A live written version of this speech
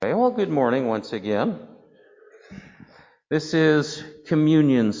Well, good morning once again. This is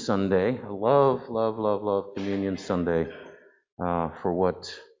Communion Sunday. I love Communion Sunday for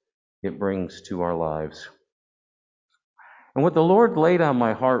what it brings to our lives. And what the Lord laid on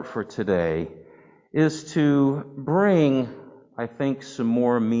my heart for today is to bring, I think, some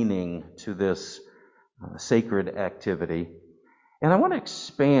more meaning to this sacred activity. And I want to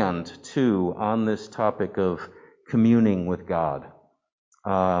expand, too, on this topic of communing with God.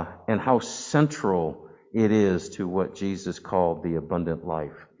 And how central it is to what Jesus called the abundant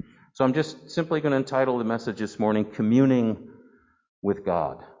life. So I'm just simply going to entitle the message this morning, Communing with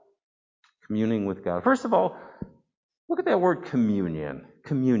God. Communing with God. First of all, look at that word communion.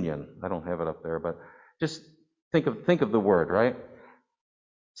 Communion. I don't have it up there, but just think of the word, right?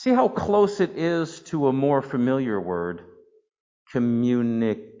 See how close it is to a more familiar word,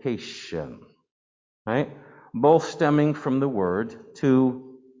 communication, right? Both stemming from the word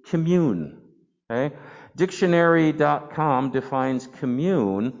to commune. Okay? Dictionary.com defines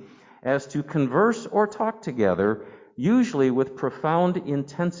commune as to converse or talk together, usually with profound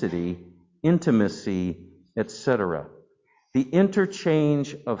intensity, intimacy, etc. The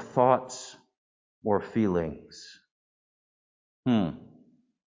interchange of thoughts or feelings.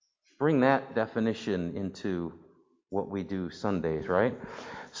 Bring that definition into what we do Sundays, right?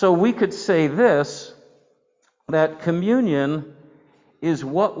 So we could say this, that communion is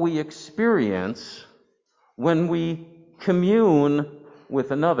what we experience when we commune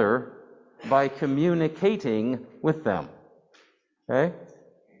with another by communicating with them. Okay?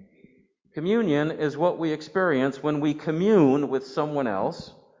 Communion is what we experience when we commune with someone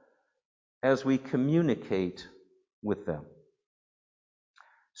else as we communicate with them.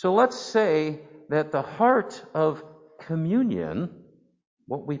 So let's say that the heart of communion,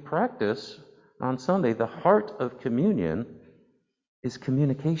 what we practice on Sunday, the heart of communion is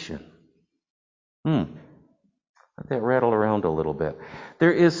communication. Let that rattle around a little bit.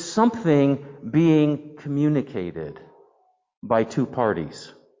 There is something being communicated by two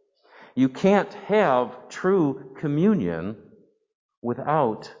parties. You can't have true communion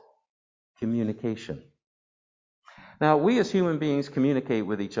without communication. Now, we as human beings communicate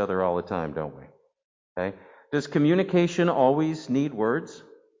with each other all the time, don't we? Okay? Does communication always need words?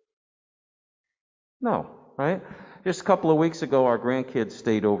 No, right? Just a couple of weeks ago, our grandkids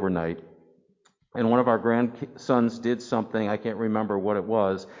stayed overnight, and one of our grandsons did something, I can't remember what it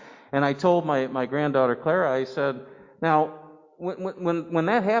was, and I told my granddaughter Clara, I said, now, when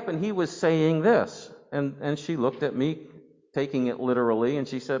that happened, he was saying this, and she looked at me, taking it literally, and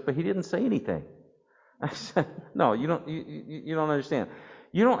she said, but he didn't say anything. I said, no, you don't understand.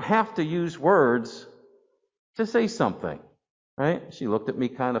 You don't have to use words to say something. Right? She looked at me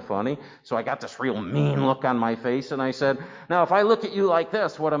kind of funny, so I got this real mean look on my face, and I said, now, if I look at you like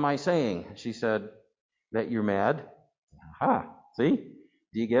this, what am I saying? She said, that you're mad. See?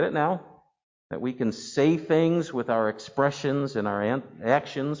 Do you get it now? That we can say things with our expressions and our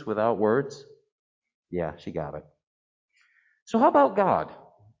actions without words? Yeah, she got it. So how about God?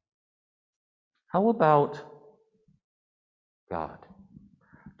 How about God?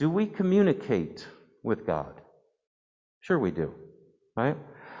 Do we communicate with God? Sure we do, right?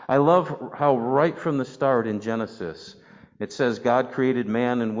 I love how right from the start in Genesis, it says God created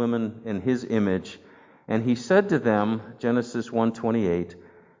man and woman in his image, and he said to them, Genesis 1:28,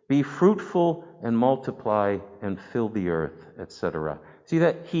 be fruitful and multiply and fill the earth, etc. See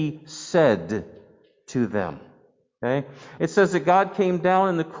that? He said to them. Okay? It says that God came down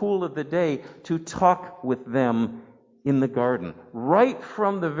in the cool of the day to talk with them in the garden. Right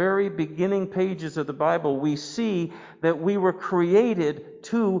from the very beginning pages of the Bible, we see that we were created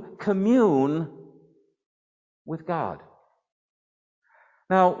to commune with God.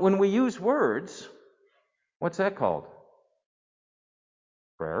 Now, when we use words, what's that called?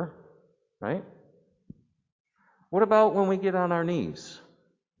 Prayer, right? What about when we get on our knees?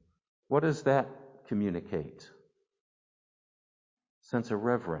 What does that communicate? Sense of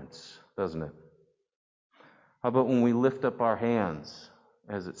reverence, doesn't it? How about when we lift up our hands,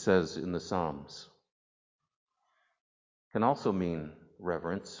 as it says in the Psalms? Can also mean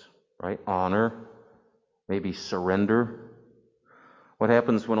reverence, right? Honor, maybe surrender. What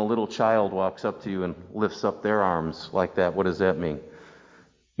happens when a little child walks up to you and lifts up their arms like that? What does that mean? It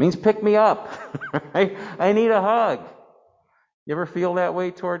means pick me up, right? I need a hug. You ever feel that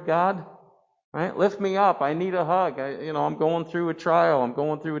way toward God? Right? Lift me up. I need a hug. I'm going through a trial. I'm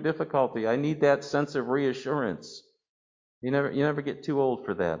going through a difficulty. I need that sense of reassurance. You never get too old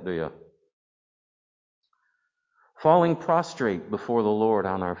for that, do you? Falling prostrate before the Lord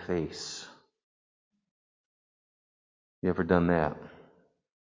on our face. You ever done that?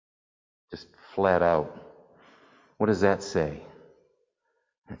 Just flat out. What does that say?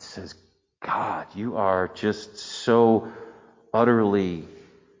 It says, God, you are just so utterly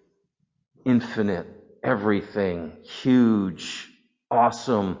infinite, everything, huge,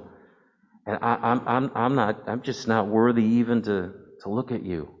 awesome, and I'm just not worthy even to look at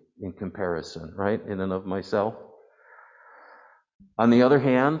you in comparison, right? In and of myself. On the other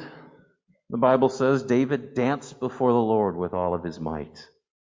hand, the Bible says David danced before the Lord with all of his might,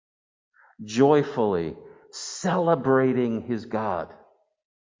 joyfully celebrating his God,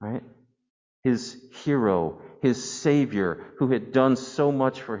 right? His hero, his Savior, who had done so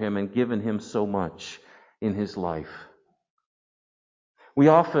much for him and given him so much in his life. We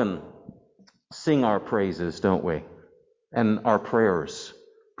often sing our praises, don't we? And our prayers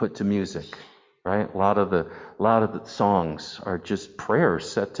put to music, right? A lot of the songs are just prayers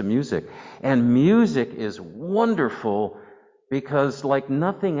set to music. And music is wonderful because, like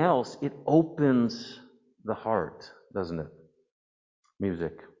nothing else, it opens the heart, doesn't it?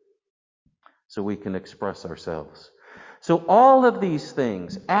 Music. So we can express ourselves. So all of these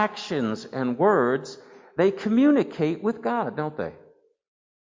things, actions and words, they communicate with God, don't they?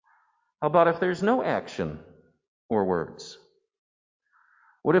 How about if there's no action or words?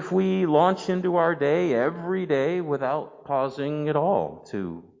 What if we launch into our day every day without pausing at all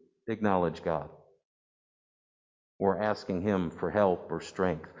to acknowledge God or asking Him for help or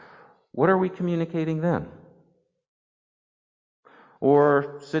strength? What are we communicating then?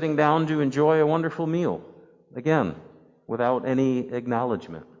 Or sitting down to enjoy a wonderful meal, again, without any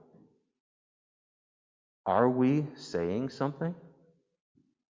acknowledgement. Are we saying something?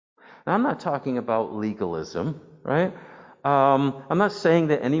 Now, I'm not talking about legalism, right? I'm not saying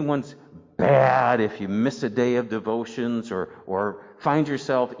that anyone's bad if you miss a day of devotions or find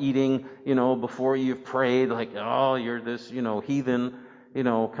yourself eating, before you've prayed, like, oh, you're this, heathen,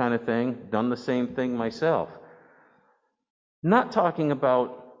 kind of thing. Done the same thing myself. Not talking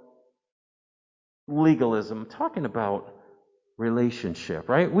about legalism, I'm talking about relationship,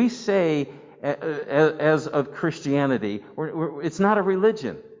 right? We say, as of Christianity, it's not a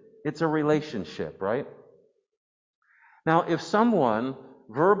religion, it's a relationship, right? Now, if someone,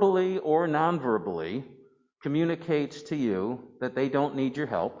 verbally or non-verbally, communicates to you that they don't need your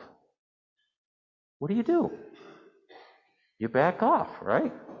help, what do? You back off,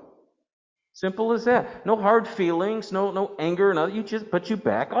 right? Simple as that. No hard feelings, no anger, but you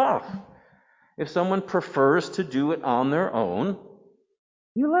back off. If someone prefers to do it on their own,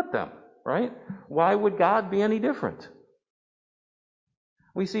 you let them, right? Why would God be any different?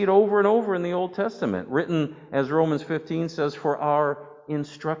 We see it over and over in the Old Testament, written, as Romans 15 says, for our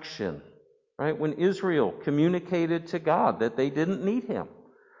instruction, right? When Israel communicated to God that they didn't need Him,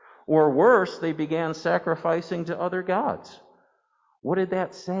 or worse, they began sacrificing to other gods. What did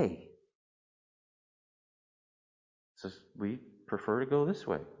that say? It says, we prefer to go this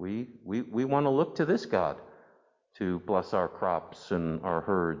way. We want to look to this God to bless our crops and our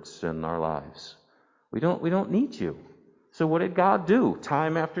herds and our lives. We don't need you. So what did God do?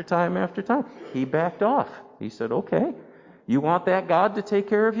 Time after time after time. He backed off. He said, okay, you want that God to take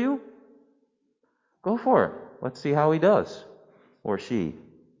care of you? Go for it. Let's see how He does. Or she,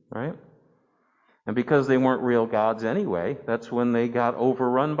 right? And because they weren't real gods anyway, that's when they got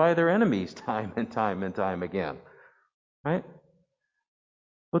overrun by their enemies time and time and time again. Right?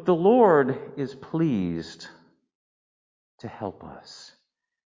 But the Lord is pleased to help us.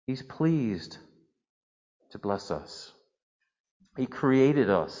 He's pleased to bless us. He created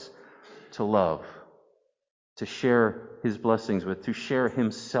us to love, to share His blessings with, to share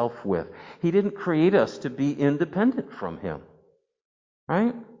Himself with. He didn't create us to be independent from Him.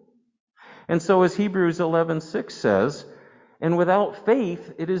 Right? And so as Hebrews 11:6 says, and without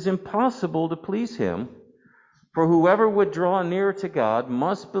faith it is impossible to please Him, for whoever would draw near to God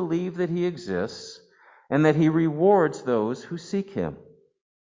must believe that He exists and that He rewards those who seek Him.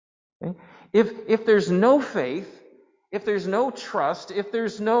 Okay? If there's no faith, if there's no trust, if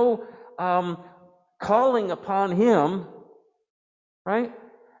there's no calling upon Him, right,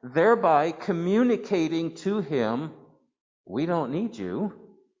 thereby communicating to Him, we don't need you.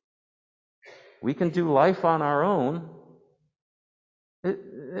 We can do life on our own.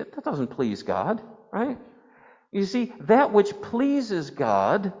 That doesn't please God, right? You see, that which pleases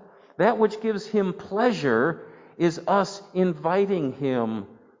God, that which gives Him pleasure, is us inviting Him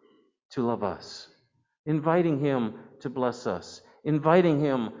to love us, inviting Him to bless us, inviting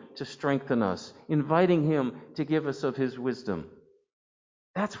Him to strengthen us, inviting Him to give us of His wisdom.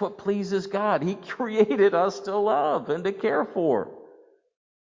 That's what pleases God. He created us to love and to care for.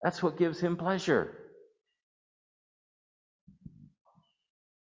 That's what gives Him pleasure.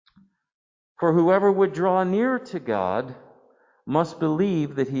 For whoever would draw near to God must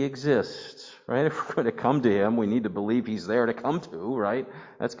believe that He exists, right? If we're going to come to Him, we need to believe He's there to come to, right?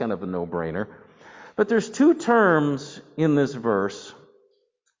 That's kind of a no-brainer. But there's two terms in this verse,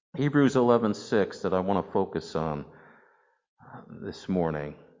 Hebrews 11:6, that I want to focus on this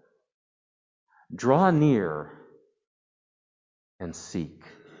morning. Draw near and seek.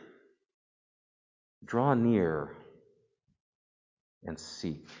 Draw near and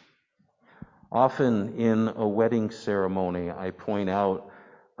seek. Often in a wedding ceremony, I point out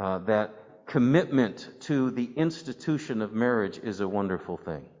that commitment to the institution of marriage is a wonderful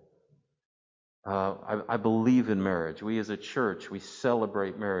thing. I believe in marriage. We as a church, we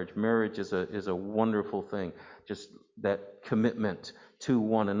celebrate marriage. Marriage is a wonderful thing. Just that commitment to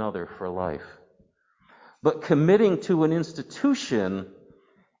one another for life. But committing to an institution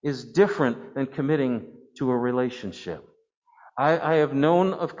is different than committing to a relationship. I have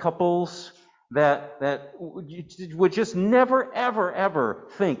known of couples that would just never, ever, ever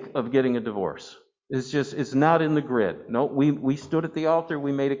think of getting a divorce. It's not in the grid. No, we stood at the altar,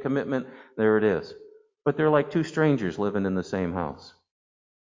 we made a commitment, there it is. But they're like two strangers living in the same house.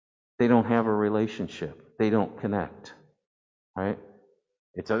 They don't have a relationship. They don't connect. Right?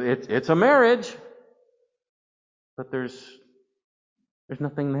 It's a marriage, but there's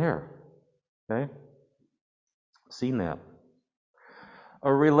nothing there. Okay? Seen that.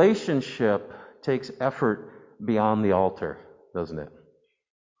 A relationship takes effort beyond the altar, doesn't it?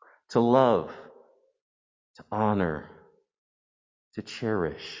 To love, to honor, to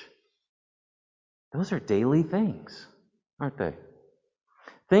cherish. Those are daily things, aren't they?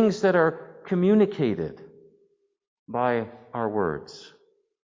 Things that are communicated by our words,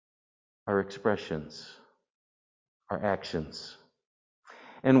 our expressions, our actions.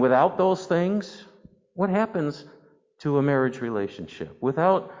 And without those things, what happens to a marriage relationship?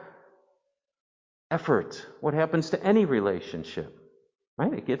 Without effort, what happens to any relationship?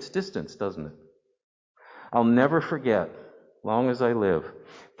 Right? It gets distance, doesn't it? I'll never forget, long as I live,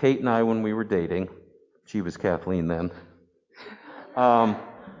 Kate and I, when we were dating, she was Kathleen then,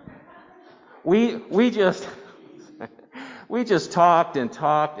 we just talked and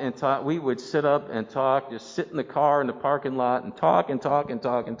talked and talked. We would sit up and talk, just sit in the car in the parking lot and talk and talk and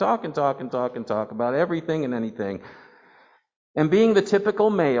talk and talk and talk and talk and talk about everything and anything. And being the typical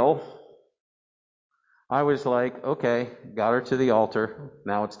male, I was like, okay, got her to the altar.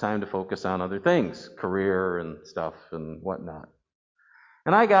 Now it's time to focus on other things, career and stuff and whatnot.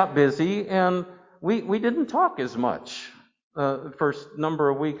 And I got busy, and we didn't talk as much the first number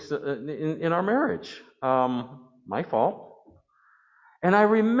of weeks in our marriage. My fault. And I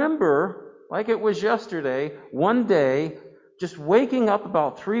remember, like it was yesterday, one day, just waking up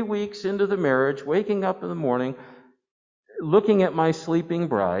about 3 weeks into the marriage, waking up in the morning, looking at my sleeping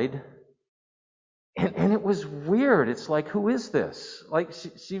bride, and it was weird. It's like, who is this? Like,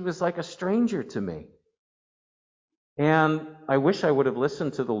 she was like a stranger to me. And I wish I would have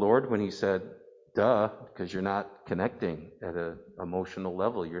listened to the Lord when He said, duh, because you're not connecting at an emotional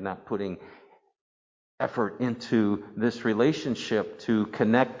level. You're not putting effort into this relationship to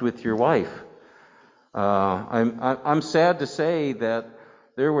connect with your wife. I'm sad to say that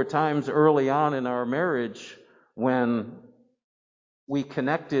there were times early on in our marriage when we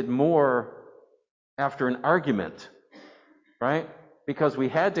connected more after an argument, right? Because we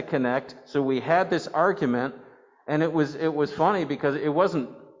had to connect, so we had this argument, and it was funny because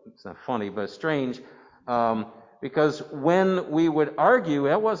it's not funny, but strange, because when we would argue,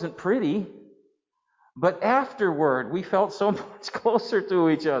 that wasn't pretty, but afterward, we felt so much closer to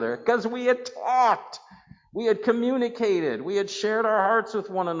each other because we had talked, we had communicated, we had shared our hearts with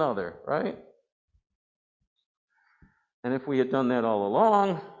one another, right? And if we had done that all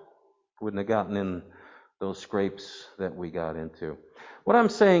along, wouldn't have gotten in those scrapes that we got into. What I'm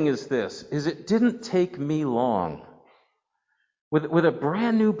saying is this, is it didn't take me long. With a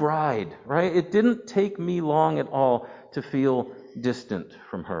brand new bride, right? It didn't take me long at all to feel distant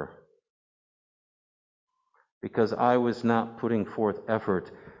from her. Because I was not putting forth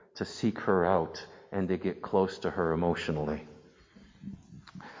effort to seek her out and to get close to her emotionally.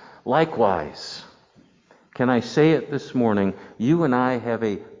 Likewise, can I say it this morning, you and I have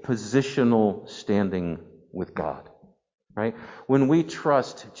a positional standing with God, right? When we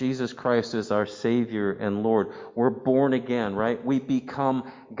trust Jesus Christ as our Savior and Lord, we're born again, right? We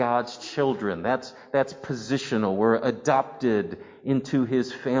become God's children. That's positional. We're adopted into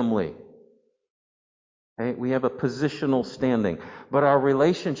His family. Okay? We have a positional standing. But our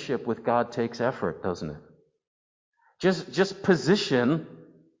relationship with God takes effort, doesn't it? Just position.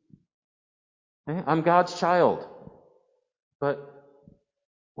 Okay? I'm God's child. But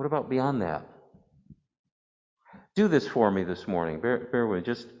What about beyond that? Do this for me this morning. Bear with me.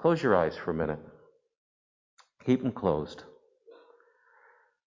 Just close your eyes for a minute. Keep them closed.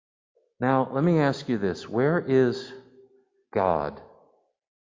 Now, let me ask you this. Where is God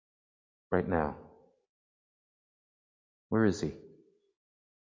right now? Where is He?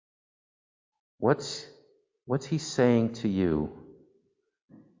 What's He saying to you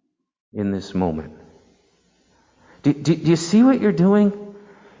in this moment? Do you see what you're doing?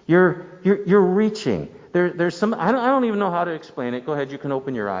 You're reaching. There's some. I don't even know how to explain it. Go ahead. You can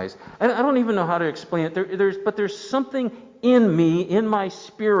open your eyes. I don't even know how to explain it. But there's something in me, in my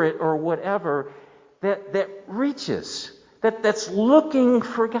spirit, or whatever, that reaches. That's looking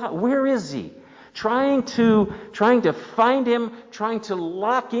for God. Where is He? Trying to find Him. Trying to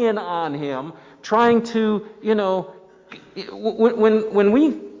lock in on Him. Trying to, when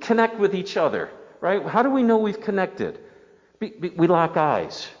we connect with each other, right? How do we know we've connected? We lock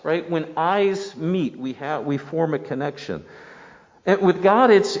eyes, right? When eyes meet, we form a connection. And with God,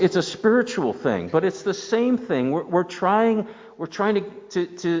 it's a spiritual thing, but it's the same thing. We're trying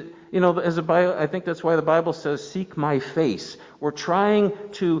to as a Bible, I think that's why the Bible says, "Seek my face." We're trying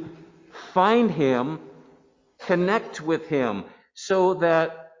to find Him, connect with Him, so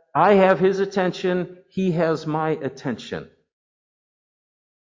that I have His attention, He has my attention.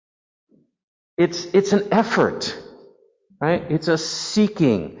 It's an effort. Right? It's a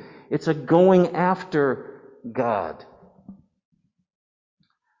seeking. It's a going after God.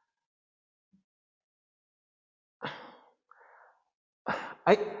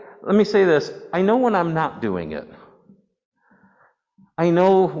 Let me say this. I know when I'm not doing it. I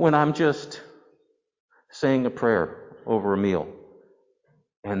know when I'm just saying a prayer over a meal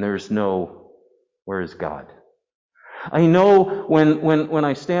and there's no, where is God? I know when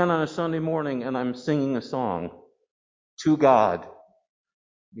I stand on a Sunday morning and I'm singing a song to God,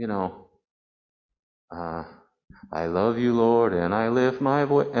 I love you, Lord, and I lift my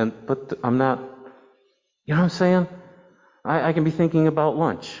voice, but I'm not, you know what I'm saying? I can be thinking about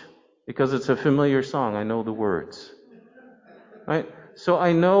lunch because it's a familiar song. I know the words, right? So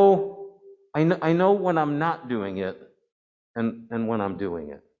I know when I'm not doing it, and when I'm doing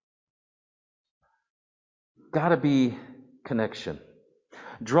it. Gotta be connection.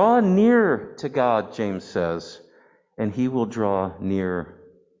 Draw near to God, James says, and He will draw near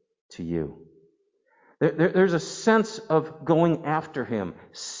to you. There's a sense of going after Him,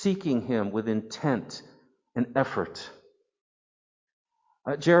 seeking Him with intent and effort.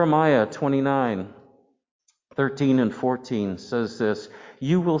 Jeremiah 29:13 and 14 says this,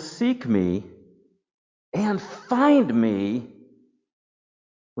 "You will seek me and find me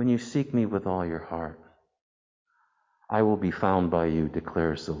when you seek me with all your heart. I will be found by you,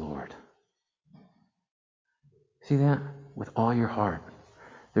 declares the Lord." See that? With all your heart.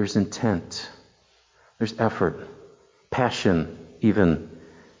 There's intent. There's effort. Passion, even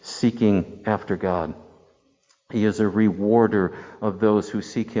seeking after God. He is a rewarder of those who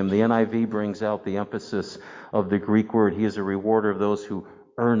seek Him. The NIV brings out the emphasis of the Greek word. He is a rewarder of those who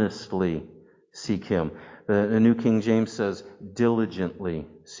earnestly seek Him. The New King James says, diligently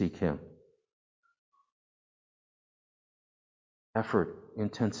seek Him. Effort,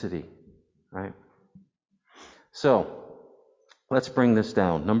 intensity, right? So, let's bring this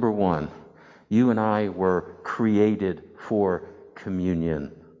down. Number one, you and I were created for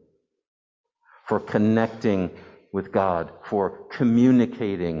communion, for connecting with God, for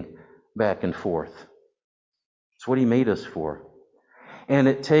communicating back and forth. It's what He made us for. And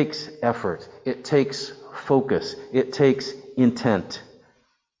it takes effort. It takes focus. It takes intent,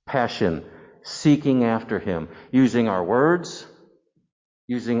 passion, seeking after Him, using our words,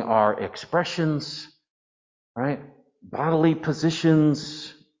 using our expressions, right? Bodily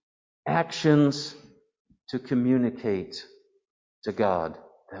positions, actions to communicate to God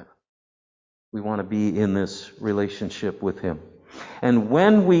that we want to be in this relationship with Him. And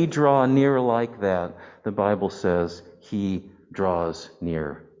when we draw near like that, the Bible says He draws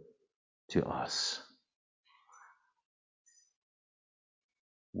near to us.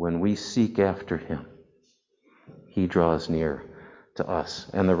 When we seek after Him, He draws near to us.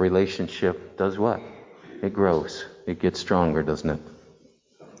 And the relationship does what? It grows. It gets stronger, doesn't it?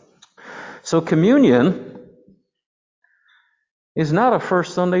 So communion is not a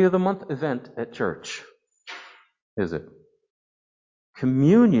first Sunday of the month event at church, is it?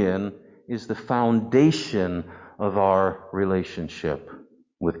 Communion is the foundation of our relationship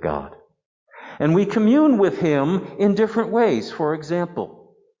with God. And we commune with Him in different ways. For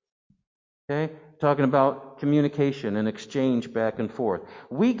example, okay, talking about communication and exchange back and forth.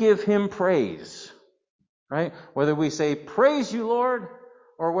 We give Him praise, right? Whether we say, "Praise you, Lord,"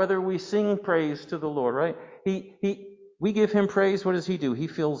 or whether we sing praise to the Lord, right? We give him praise. What does he do? He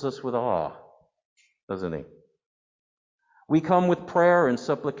fills us with awe, doesn't he? We come with prayer and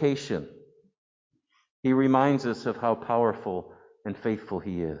supplication. He reminds us of how powerful and faithful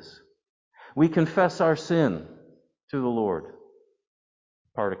he is. We confess our sin to the Lord,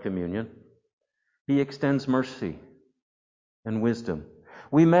 part of communion. He extends mercy and wisdom.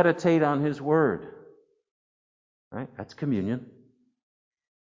 We meditate on his word, right? That's communion.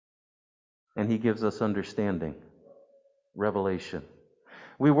 And he gives us understanding, revelation.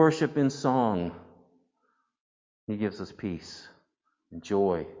 We worship in song. He gives us peace and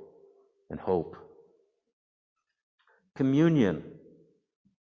joy and hope. Communion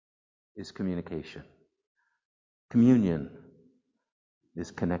is communication. Communion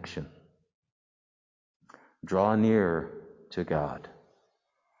is connection. Draw near to God,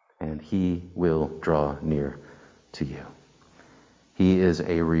 and he will draw near to you. He is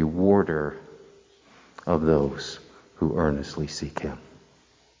a rewarder of those who earnestly seek him.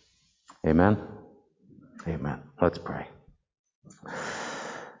 Amen? Amen. Let's pray.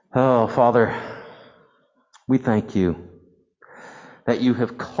 Oh, Father, we thank you that you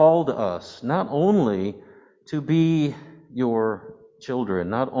have called us not only to be your children,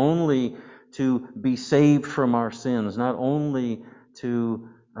 not only to be saved from our sins, not only to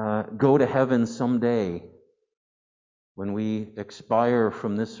go to heaven someday when we expire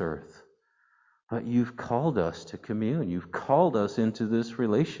from this earth, but you've called us to commune. You've called us into this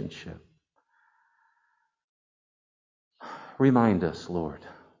relationship. Remind us, Lord,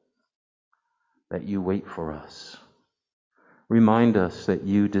 that you wait for us. Remind us that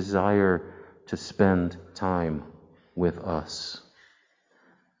you desire to spend time with us.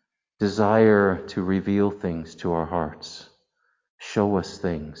 Desire to reveal things to our hearts. Show us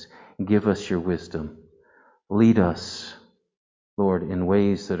things. Give us your wisdom. Lead us, Lord, in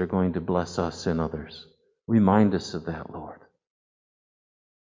ways that are going to bless us and others. Remind us of that, Lord.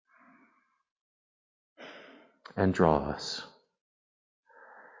 And draw us.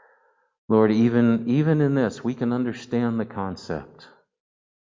 Lord, even in this, we can understand the concept.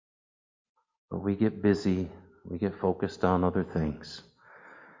 But we get busy. We get focused on other things.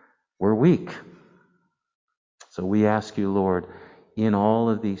 We're weak. So we ask you, Lord, in all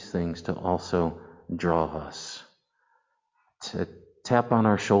of these things to also draw us. To tap on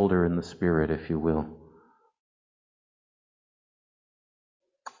our shoulder in the Spirit, if you will.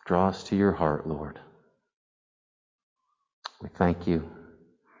 Draw us to your heart, Lord. We thank you.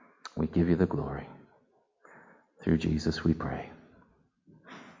 We give you the glory. Through Jesus we pray.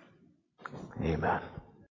 Amen.